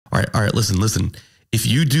all right, listen. If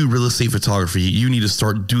you do real estate photography, you need to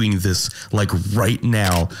start doing this like right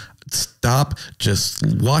now. Stop, just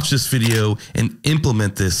watch this video and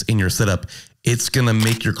implement this in your setup. It's going to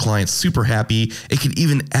make your clients super happy. It could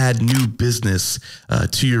even add new business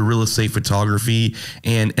to your real estate photography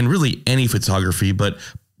and really any photography, but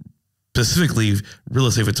specifically real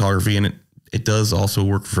estate photography. And it does also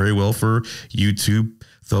work very well for YouTube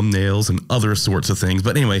thumbnails and other sorts of things.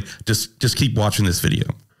 But anyway, just keep watching this video.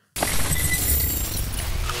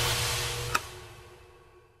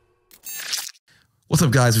 What's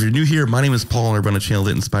up, guys? If you're new here, my name is Paul, and I run a channel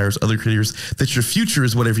that inspires other creators that your future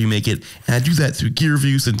is whatever you make it. And I do that through gear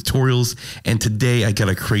reviews and tutorials. And today I got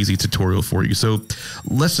a crazy tutorial for you. So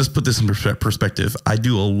let's just put this in perspective. I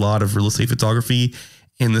do a lot of real estate photography,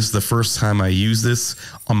 and this is the first time I use this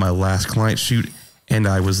on my last client shoot. And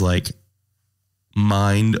I was like,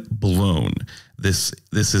 mind blown. This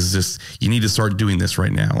is just, you need to start doing this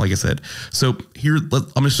right now, like I said. So here, I'm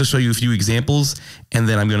just going to show you a few examples, and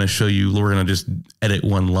then I'm going to show you, we're going to just edit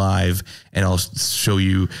one live, and I'll show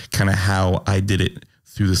you kind of how I did it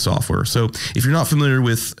through the software. So if you're not familiar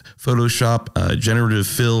with Photoshop, Generative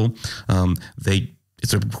Fill,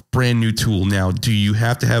 it's a brand new tool. Now, do you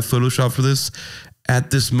have to have Photoshop for this? At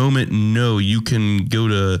this moment, no. You can go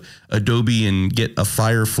to Adobe and get a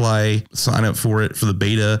Firefly, sign up for it for the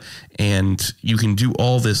beta, and you can do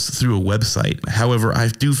all this through a website. However, I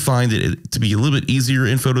do find it to be a little bit easier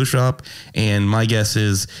in Photoshop, and my guess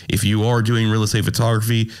is if you are doing real estate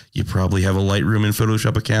photography, you probably have a Lightroom and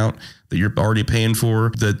Photoshop account that you're already paying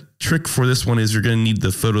for. The trick for this one is you're going to need the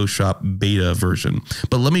Photoshop beta version.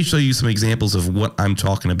 But let me show you some examples of what I'm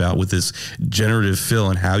talking about with this generative fill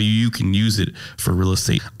and how you can use it for real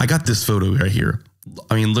estate. I got this photo right here.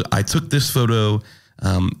 I mean, look, I took this photo.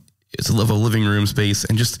 It's a living room space,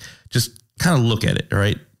 and just kind of look at it. All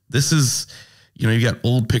right. This is, you got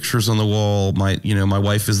old pictures on the wall. My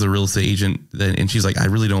wife is the real estate agent, and she's like, I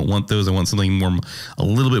really don't want those. I want something a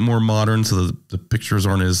little bit more modern, so the pictures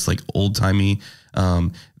aren't as like old timey.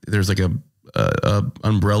 There's like a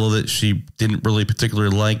umbrella that she didn't really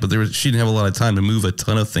particularly like, but she didn't have a lot of time to move a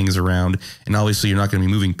ton of things around, and obviously you're not going to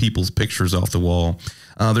be moving people's pictures off the wall.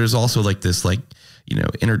 There's also like this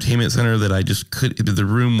entertainment center that I just the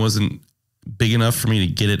room wasn't big enough for me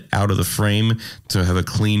to get it out of the frame to have a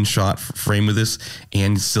clean shot frame with this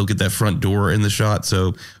and still get that front door in the shot.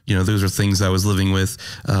 So, those are things I was living with.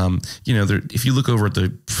 If you look over at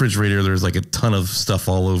the refrigerator, there's like a ton of stuff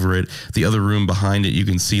all over it. The other room behind it, you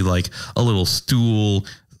can see like a little stool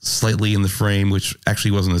slightly in the frame, which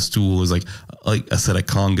actually wasn't a stool. It was like a set of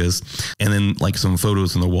congas, and then like some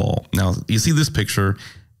photos on the wall. Now you see this picture,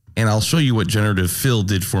 and I'll show you what Generative Fill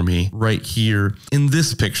did for me right here in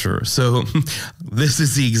this picture. So this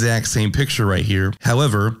is the exact same picture right here.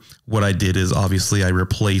 However, what I did is obviously I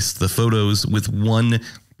replaced the photos with one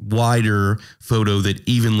wider photo that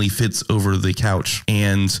evenly fits over the couch.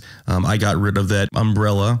 And I got rid of that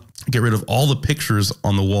umbrella, get rid of all the pictures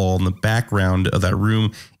on the wall in the background of that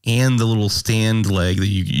room, and the little stand leg that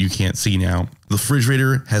you can't see now. The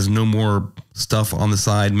refrigerator has no more stuff on the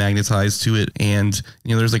side magnetized to it, and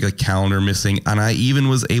there's like a calendar missing, and I even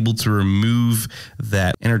was able to remove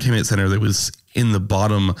that entertainment center that was in the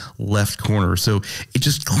bottom left corner. So it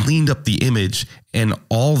just cleaned up the image, and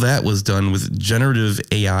all that was done with generative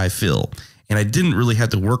AI fill. And I didn't really have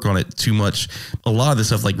to work on it too much. A lot of the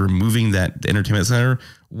stuff like removing that entertainment center,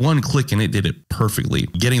 one click and it did it perfectly.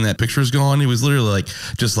 Getting that pictures gone, it was literally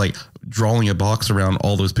just like drawing a box around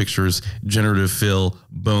all those pictures, generative fill,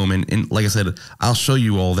 boom. And like I said, I'll show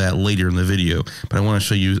you all that later in the video, but I want to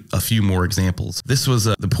show you a few more examples. This was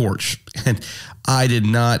the porch, and I did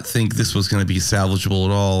not think this was going to be salvageable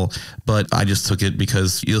at all, but I just took it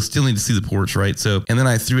because you'll still need to see the porch, right? So, and then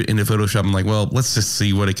I threw it into Photoshop. I'm like, well, let's just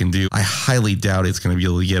see what it can do. I highly doubt it's going to be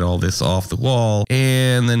able to get all this off the wall.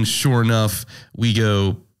 And then sure enough, we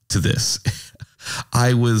go to this.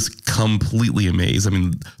 I was completely amazed. I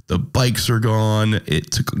mean, the bikes are gone.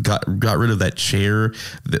 It got rid of that chair,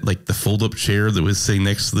 like the fold-up chair that was sitting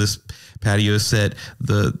next to this patio set.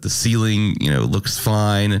 The ceiling, looks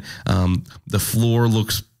fine. The floor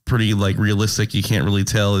looks pretty like realistic. You can't really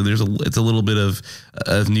tell. It's a little bit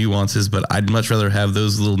of nuances, but I'd much rather have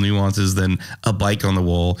those little nuances than a bike on the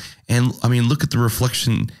wall. And I mean, look at the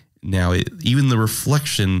reflection now. Even the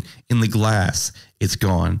reflection in the glass, it's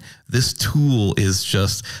gone. This tool is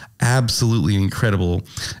just absolutely incredible.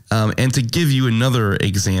 And to give you another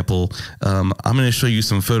example, I'm going to show you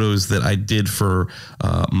some photos that I did for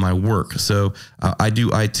my work. So I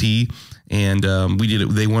do IT, and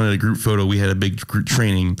they wanted a group photo. We had a big group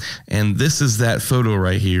training, and this is that photo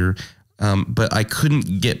right here. but I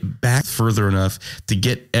couldn't get back further enough to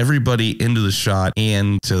get everybody into the shot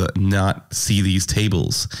and to not see these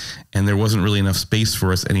tables. And there wasn't really enough space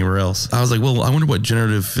for us anywhere else. I was like, well, I wonder what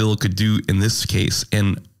generative fill could do in this case.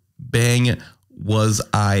 And bang, was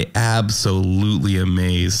I absolutely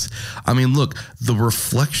amazed. I mean, look, the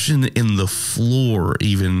reflection in the floor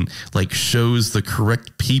even like shows the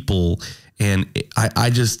correct people. And I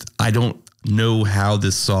don't know how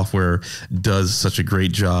this software does such a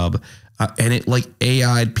great job. And it like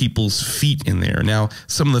AI'd people's feet in there. Now,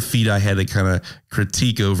 some of the feet I had to kind of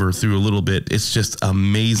critique over through a little bit. It's just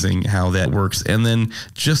amazing how that works. And then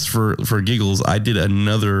just for giggles, I did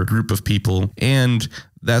another group of people and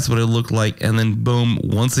that's what it looked like. And then boom,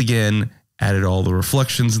 once again, added all the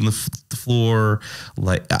reflections in the floor.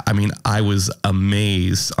 Like, I mean, I was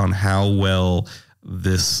amazed on how well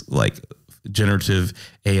this like generative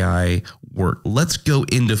AI work. Let's go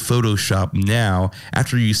into Photoshop now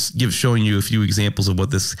after showing you a few examples of what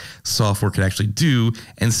this software can actually do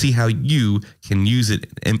and see how you can use it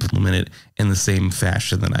and implement it in the same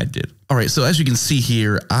fashion that I did. All right, so as you can see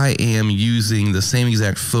here, I am using the same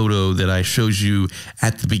exact photo that I showed you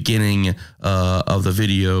at the beginning of the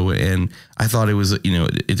video, and I thought it was,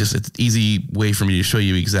 it's an easy way for me to show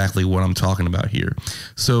you exactly what I'm talking about here.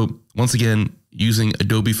 So once again, using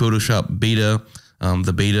Adobe Photoshop Beta.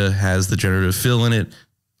 The beta has the generative fill in it.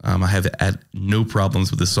 I have had no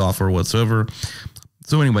problems with the software whatsoever.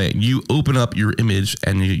 So anyway, you open up your image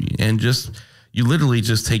and you literally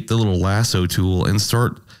just take the little lasso tool and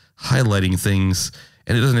start highlighting things.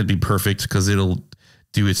 And it doesn't have to be perfect because it'll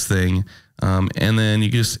do its thing. And then you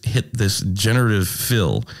just hit this generative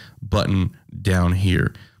fill button down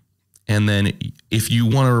here. And then if you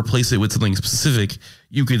want to replace it with something specific,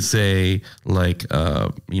 you could say like,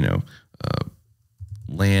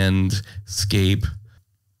 landscape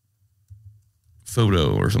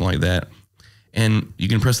photo or something like that. And you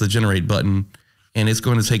can press the generate button and it's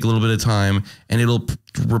going to take a little bit of time and it'll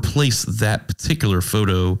replace that particular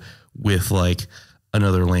photo with like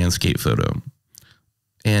another landscape photo.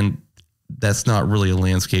 And that's not really a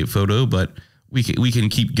landscape photo, but we can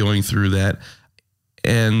keep going through that.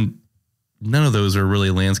 And none of those are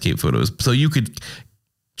really landscape photos. So you could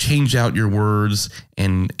change out your words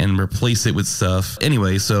and replace it with stuff.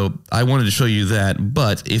 Anyway, so I wanted to show you that,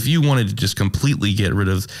 but if you wanted to just completely get rid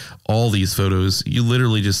of all these photos, you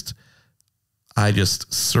literally I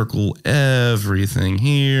just circle everything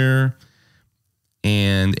here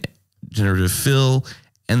and generative fill,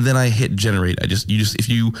 and then I hit generate. If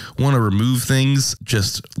you want to remove things,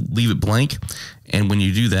 just leave it blank. And when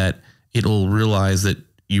you do that, it'll realize that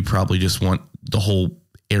you probably just want the whole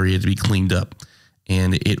area to be cleaned up.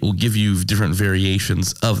 And it will give you different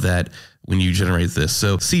variations of that when you generate this.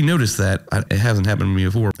 So notice that it hasn't happened to me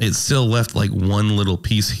before. It's still left like one little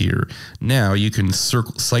piece here. Now you can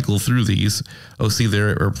cycle through these. Oh, see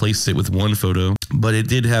there, it replaced it with one photo, but it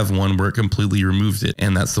did have one where it completely removed it.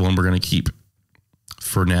 And that's the one we're going to keep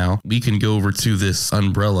for now. We can go over to this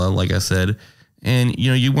umbrella, like I said, and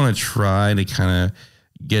you want to try to kind of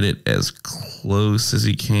get it as close as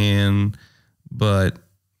you can, but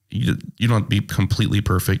you don't have to be completely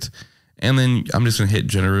perfect. And then I'm just going to hit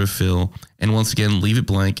generative fill. And once again, leave it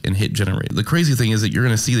blank and hit generate. The crazy thing is that you're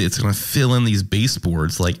going to see that it's going to fill in these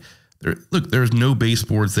baseboards. Like, there's no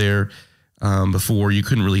baseboards there before. You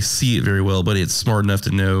couldn't really see it very well, but it's smart enough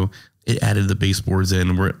to know it added the baseboards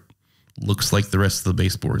in where it looks like the rest of the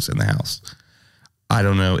baseboards in the house. I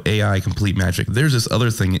don't know, AI complete magic. There's this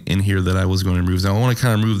other thing in here that I was going to remove. Now I want to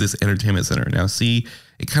kind of remove this entertainment center. Now see,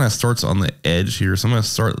 it kind of starts on the edge here. So I'm going to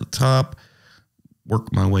start at the top,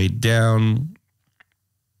 work my way down,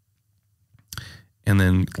 and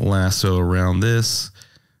then lasso around this,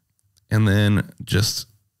 and then just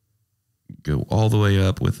go all the way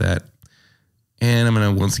up with that. And I'm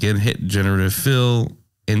going to once again hit generative fill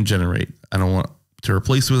and generate. I don't want to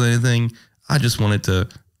replace it with anything. I just want it to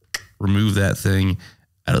remove that thing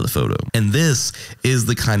out of the photo. And this is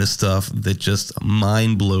the kind of stuff that just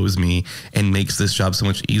mind blows me and makes this job so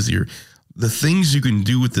much easier. The things you can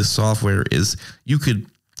do with this software is you could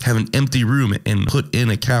have an empty room and put in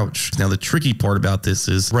a couch. Now, the tricky part about this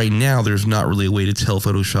is right now, there's not really a way to tell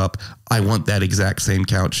Photoshop, I want that exact same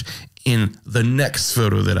couch in the next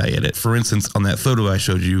photo that I edit. For instance, on that photo I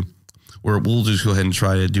showed you, where we'll just go ahead and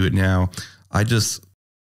try to do it now. I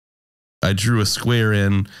drew a square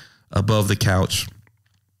in above the couch.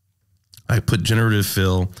 I put generative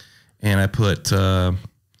fill and I put, I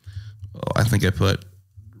think I put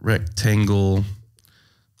rectangle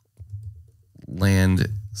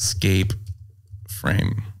landscape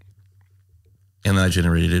frame, and then I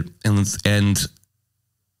generated it. And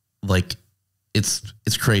like it's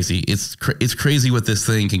crazy. It's crazy what this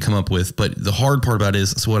thing can come up with. But the hard part about it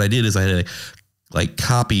is, so what I did is I had to like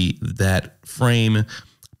copy that frame,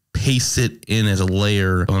 paste it in as a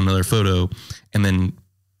layer on another photo, and then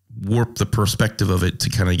warp the perspective of it to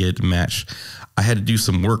kind of get it to match. I had to do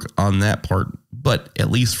some work on that part, but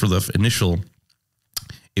at least for the initial,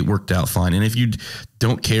 it worked out fine. And if you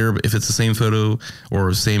don't care if it's the same photo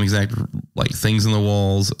or same exact like things in the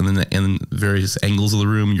walls and then various angles of the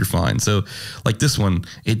room, you're fine. So like this one,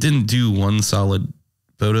 it didn't do one solid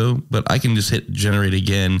photo, but I can just hit generate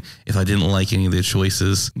again if I didn't like any of the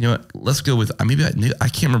choices. You know what? Let's go with, maybe I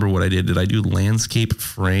can't remember what I did. Did I do landscape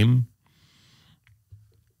frame?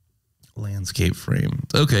 Landscape frame.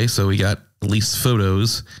 Okay, so we got at least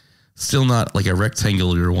photos. Still not like a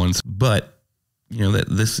rectangular ones, but you know that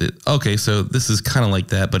this is okay. So this is kind of like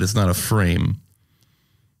that, but it's not a frame.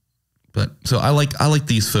 But so I like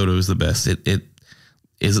these photos the best.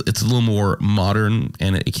 It's a little more modern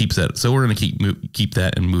and it keeps that. So we're gonna keep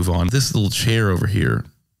that and move on. This little chair over here.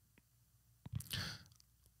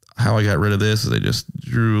 How I got rid of this is I just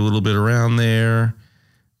drew a little bit around there.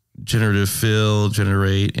 Generative fill,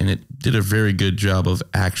 generate, and it did a very good job of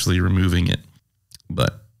actually removing it.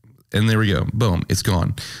 And there we go. Boom, it's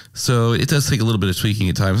gone. So it does take a little bit of tweaking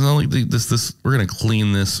at times. Not like this. We're gonna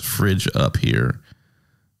clean this fridge up here.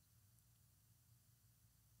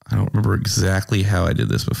 I don't remember exactly how I did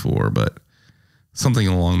this before, but something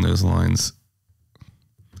along those lines.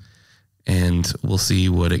 And we'll see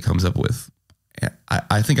what it comes up with.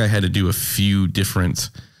 I think I had to do a few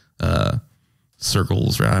different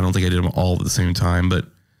circles, right? I don't think I did them all at the same time, but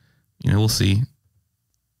you know, we'll see.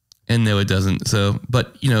 And no, it doesn't. So,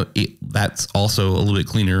 but you know, that's also a little bit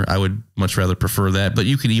cleaner. I would much rather prefer that, but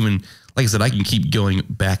you could even, like I said, I can keep going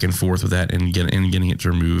back and forth with that and getting it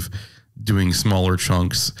to remove, doing smaller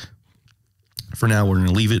chunks. For now, we're going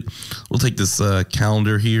to leave it. We'll take this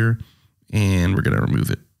calendar here and we're going to remove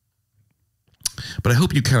it. But I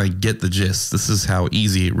hope you kind of get the gist. This is how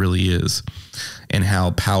easy it really is and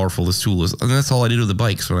how powerful this tool is. And that's all I did with the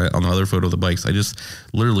bikes. On the other photo of the bikes, I just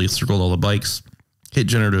literally circled all the bikes, hit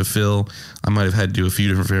generative fill. I might have had to do a few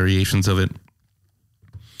different variations of it.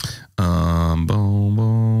 Boom,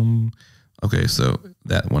 boom. Okay, so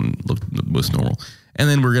that one looked the most normal. And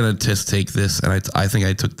then we're going to just take this, and I think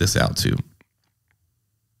I took this out too.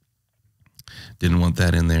 Didn't want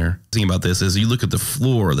that in there. The thing about this is you look at the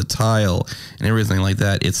floor, the tile, and everything like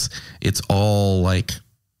that. It's all like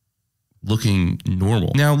looking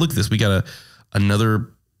normal. Now look at this. We got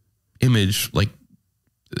another image. Like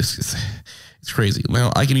it's crazy.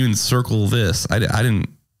 Well, I can even circle this. I didn't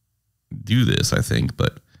do this, I think,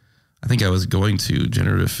 but I think I was going to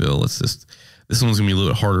generative fill. This one's gonna be a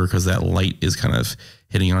little bit harder because that light is kind of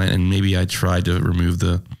hitting on it, and maybe I tried to remove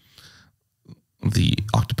the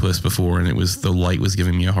octopus before and the light was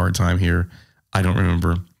giving me a hard time here. I don't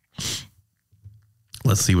remember.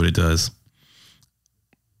 Let's see what it does.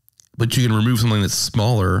 But you can remove something that's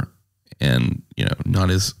smaller and, you know, not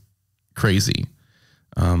as crazy.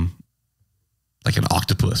 Like an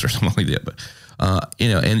octopus or something like that. But, you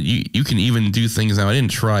know, and you can even do things. Now I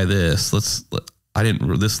didn't try this. This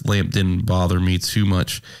lamp didn't bother me too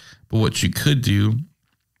much, but what you could do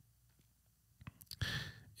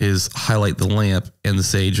is highlight the lamp and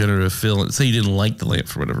say generative fill. And say you didn't like the lamp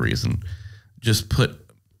for whatever reason, just put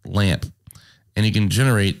lamp, and you can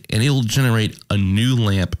generate, and it'll generate a new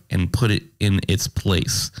lamp and put it in its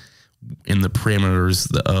place in the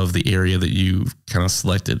parameters of the area that you kind of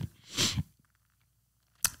selected.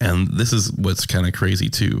 And this is what's kind of crazy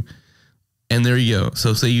too. And there you go.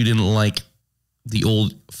 So say you didn't like the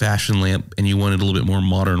old fashioned lamp and you wanted a little bit more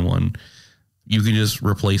modern one, you can just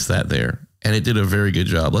replace that there. And it did a very good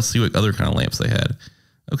job. Let's see what other kind of lamps they had.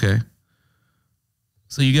 Okay.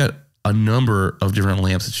 So you got a number of different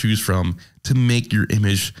lamps to choose from to make your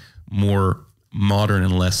image more modern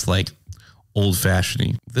and less like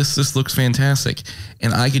old-fashioned. This looks fantastic.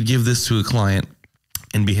 And I could give this to a client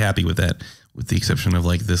and be happy with that, with the exception of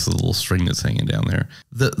like this little string that's hanging down there.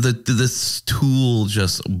 This tool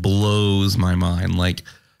just blows my mind, like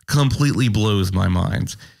completely blows my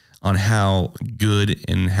mind on how good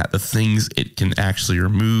and the things it can actually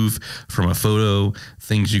remove from a photo,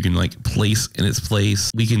 things you can like place in its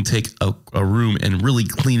place. We can take a room and really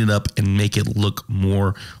clean it up and make it look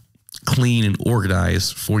more clean and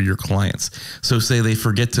organized for your clients. So say they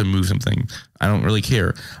forget to move something. I don't really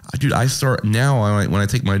care. Dude, I start now when I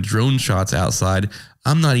take my drone shots outside,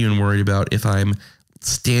 I'm not even worried about if I'm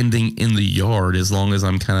standing in the yard, as long as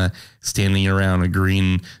I'm kind of standing around a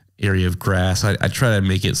green area of grass. I try to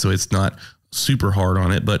make it so it's not super hard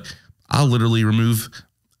on it, but I'll literally remove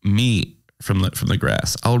me from the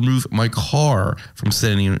grass. I'll remove my car from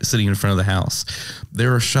sitting in front of the house.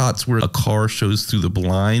 There are shots where a car shows through the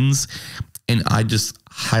blinds, and I just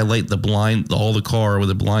highlight all the car with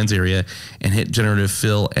the blinds area and hit generative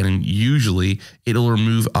fill, and usually it'll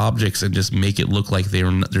remove objects and just make it look like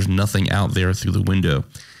there's nothing out there through the window.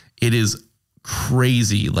 It is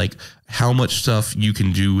crazy, like how much stuff you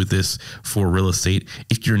can do with this for real estate.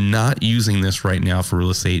 If you're not using this right now for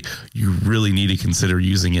real estate, you really need to consider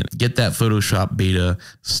using it. Get that Photoshop beta,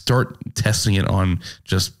 start testing it on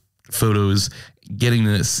just photos, getting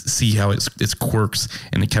to see how its quirks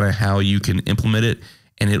and kind of how you can implement it.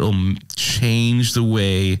 And it'll change the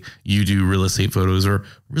way you do real estate photos, or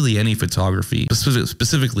really any photography,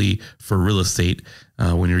 specifically for real estate,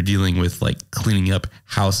 when you're dealing with like cleaning up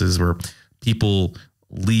houses where people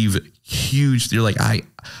leave huge. They're like, I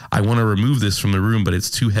want to remove this from the room, but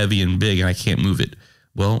it's too heavy and big and I can't move it.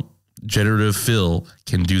 Well, generative fill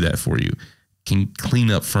can do that for you, can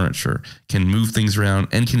clean up furniture, can move things around,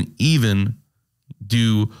 and can even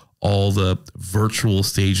do all the virtual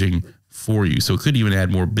staging for you. So it could even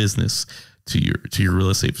add more business to your real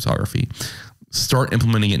estate photography. Start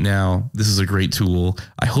implementing it now. This is a great tool.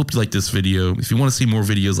 I hope you like this video. If you want to see more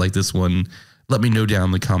videos like this one, let me know down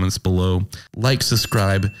in the comments below. Like,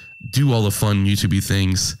 subscribe, do all the fun YouTube-y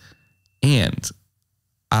things, and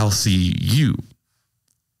I'll see you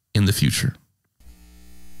in the future.